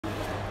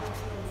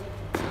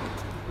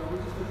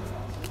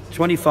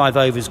25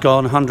 overs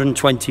gone,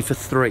 120 for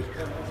 3.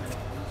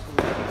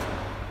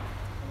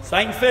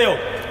 Same field.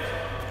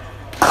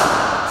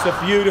 It's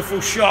a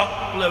beautiful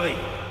shot, Louis.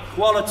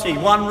 Quality,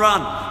 1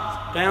 run.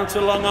 Down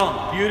to long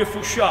on.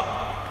 Beautiful shot.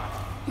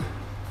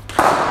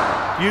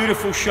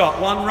 Beautiful shot.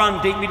 1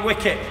 run, deep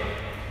mid-wicket.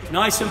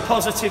 Nice and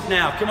positive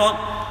now. Come on.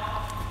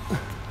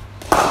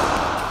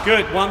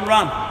 Good, 1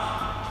 run.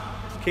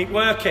 Keep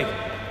working.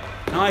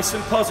 Nice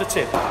and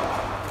positive.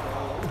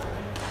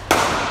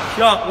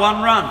 Shot,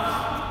 1 run.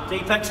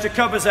 Deep extra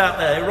covers out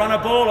there. They run a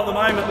ball at the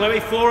moment, Louis.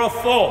 4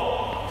 off 4.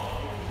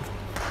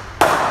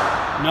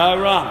 No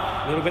run.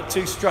 A little bit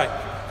too straight.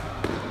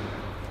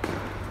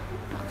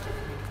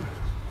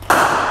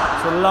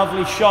 It's a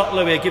lovely shot,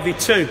 Louis. I'll give you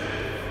 2.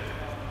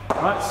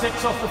 Right,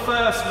 6 off the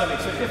first, Louis.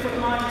 So different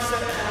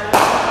mindset.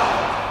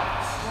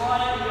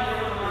 Slightly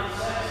different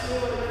mindset.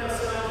 Still a bit of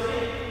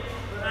slowly,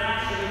 but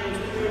actually it was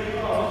really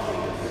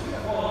positive.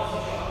 Quality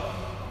shot.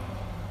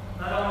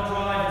 That on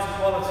drive is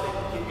quality.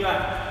 Keep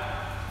going.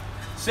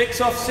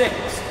 6 off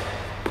 6.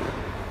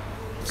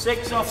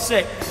 6 off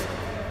 6.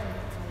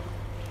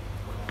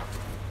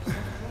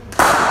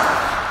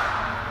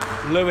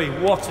 Louis,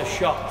 what a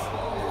shot.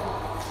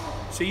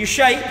 So you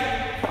shape.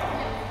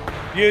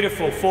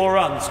 Beautiful, 4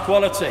 runs,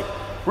 quality.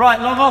 Right,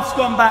 long off's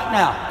gone back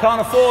now.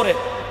 Can't afford it.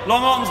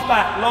 Long on's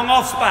back, long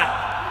off's back.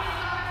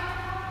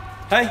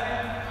 Hey?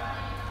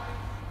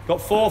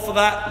 Got 4 for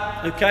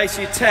that. Okay,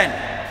 so you're 10.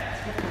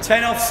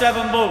 10 off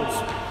 7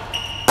 balls.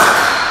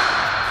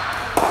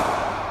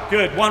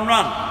 Good, 1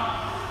 run.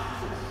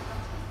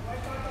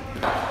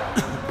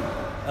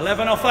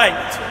 11 off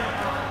 8.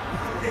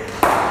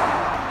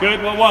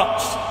 Good, well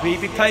watched. Be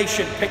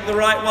patient, pick the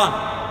right one.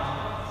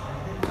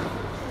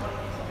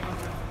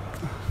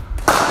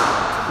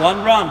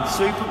 1 run,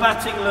 super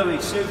batting,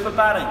 Louis, super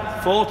batting.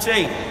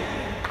 14.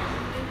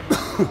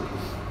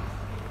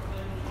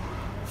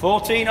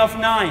 14 off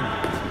 9.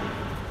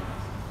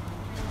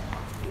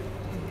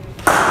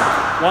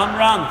 1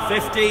 run,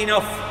 15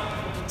 off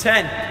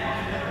 10.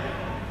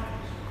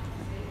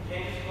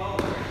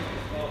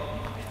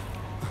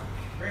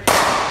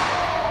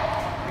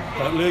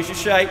 Don't lose your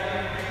shape.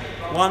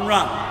 1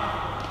 run,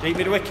 deep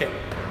mid-wicket.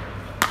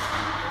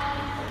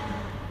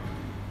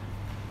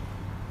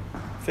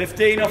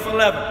 15 off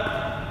 11,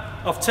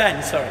 off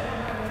 10, sorry.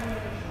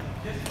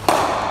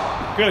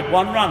 Good,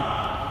 1 run.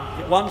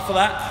 Get 1 for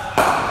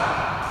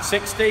that.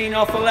 16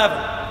 off 11.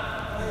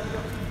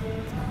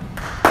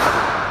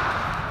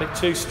 Bit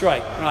too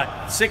straight.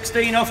 Right,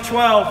 16 off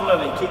 12,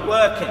 Louis. Keep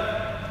working.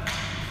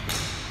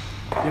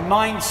 Your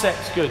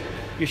mindset's good.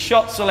 Your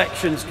shot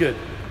selection's good.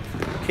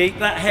 Keep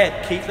that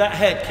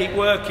head, keep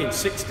working.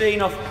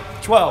 16 off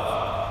 12.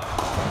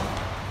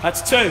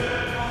 That's 2.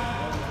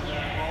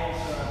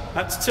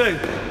 That's 2.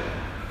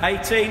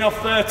 18 off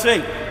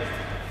 13.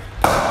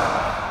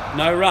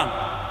 No run.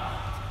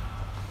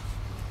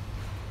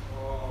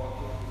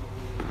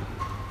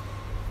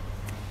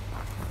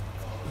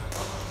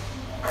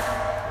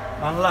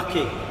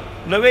 Unlucky.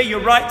 Louis,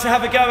 you're right to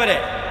have a go at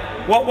it.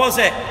 What was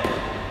it?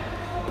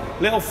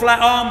 Little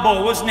flat arm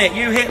ball, wasn't it?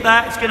 You hit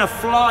that, it's going to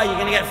fly. You're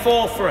going to get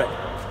 4 for it.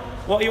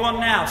 What are you on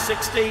now?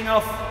 16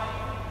 off.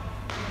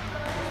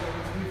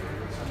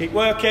 Keep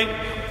working.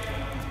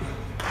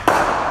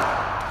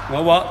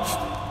 Well watched.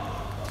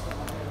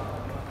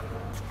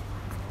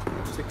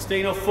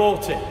 16 off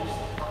 40. It's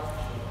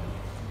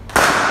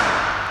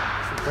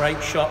a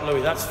great shot,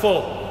 Louis. That's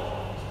 4.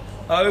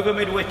 Over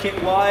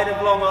mid-wicket, wide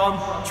and long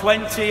on.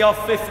 20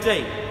 off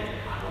 15.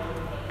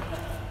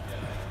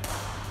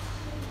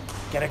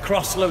 Get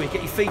across, Louis.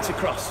 Get your feet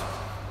across.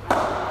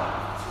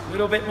 A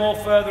little bit more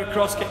further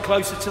across. Get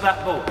closer to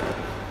that ball.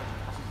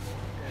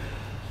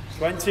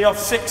 20 off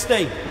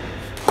 16.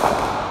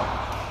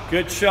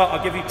 Good shot.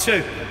 I'll give you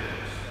 2.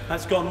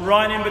 That's gone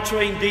right in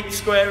between deep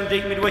square and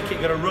deep mid-wicket.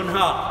 Got to run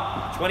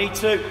hard.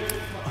 22.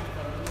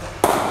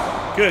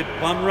 Good.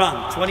 1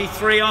 run.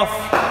 23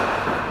 off.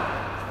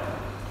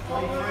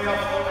 23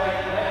 off.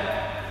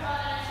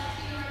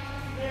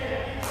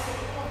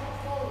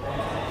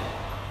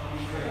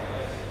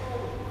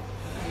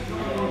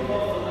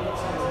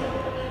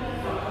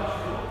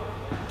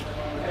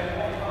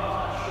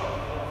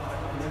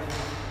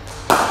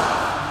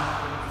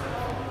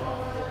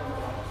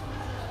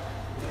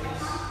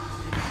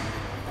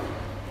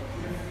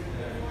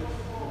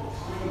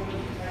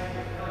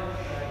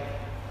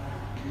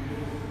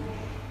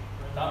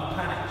 Don't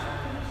panic.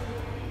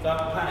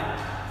 Don't panic.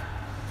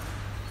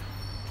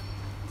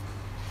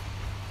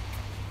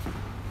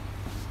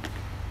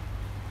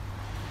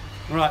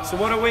 Right, so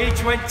what are we?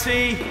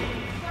 20,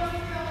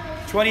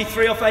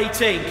 23 off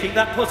 18. Keep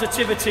that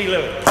positivity,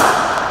 Louis.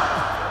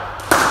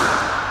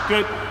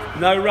 Good.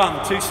 No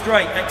run. 2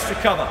 straight. Extra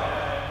cover.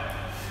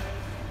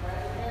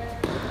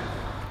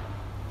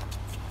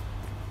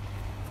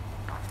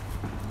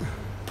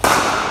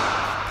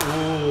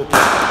 Ooh.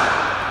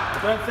 I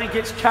don't think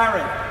it's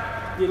carrying.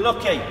 You're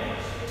lucky.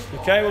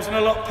 Okay, wasn't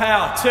a lot of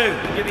power. 2.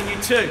 I'm giving you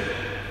 2.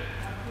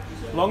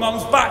 Long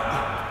on's back.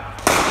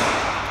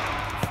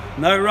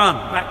 No run.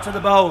 Back to the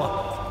bowler.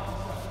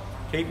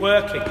 Keep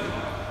working.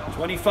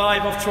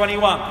 25 off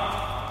 21.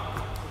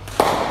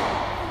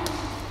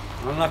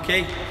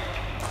 Unlucky.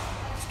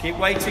 Just keep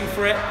waiting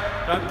for it.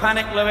 Don't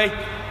panic, Louis.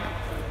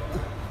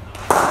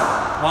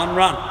 1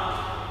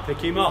 run. Pick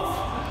him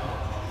off.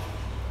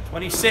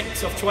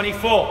 26 off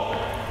 24.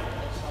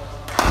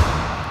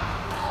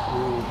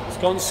 It's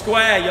gone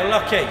square, you're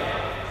lucky.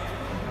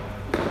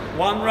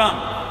 1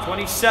 run.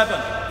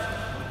 27.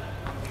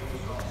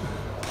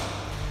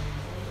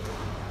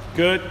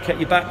 Good, get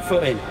your back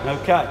foot in.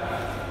 Okay.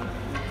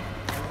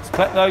 Let's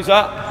pick those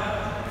up.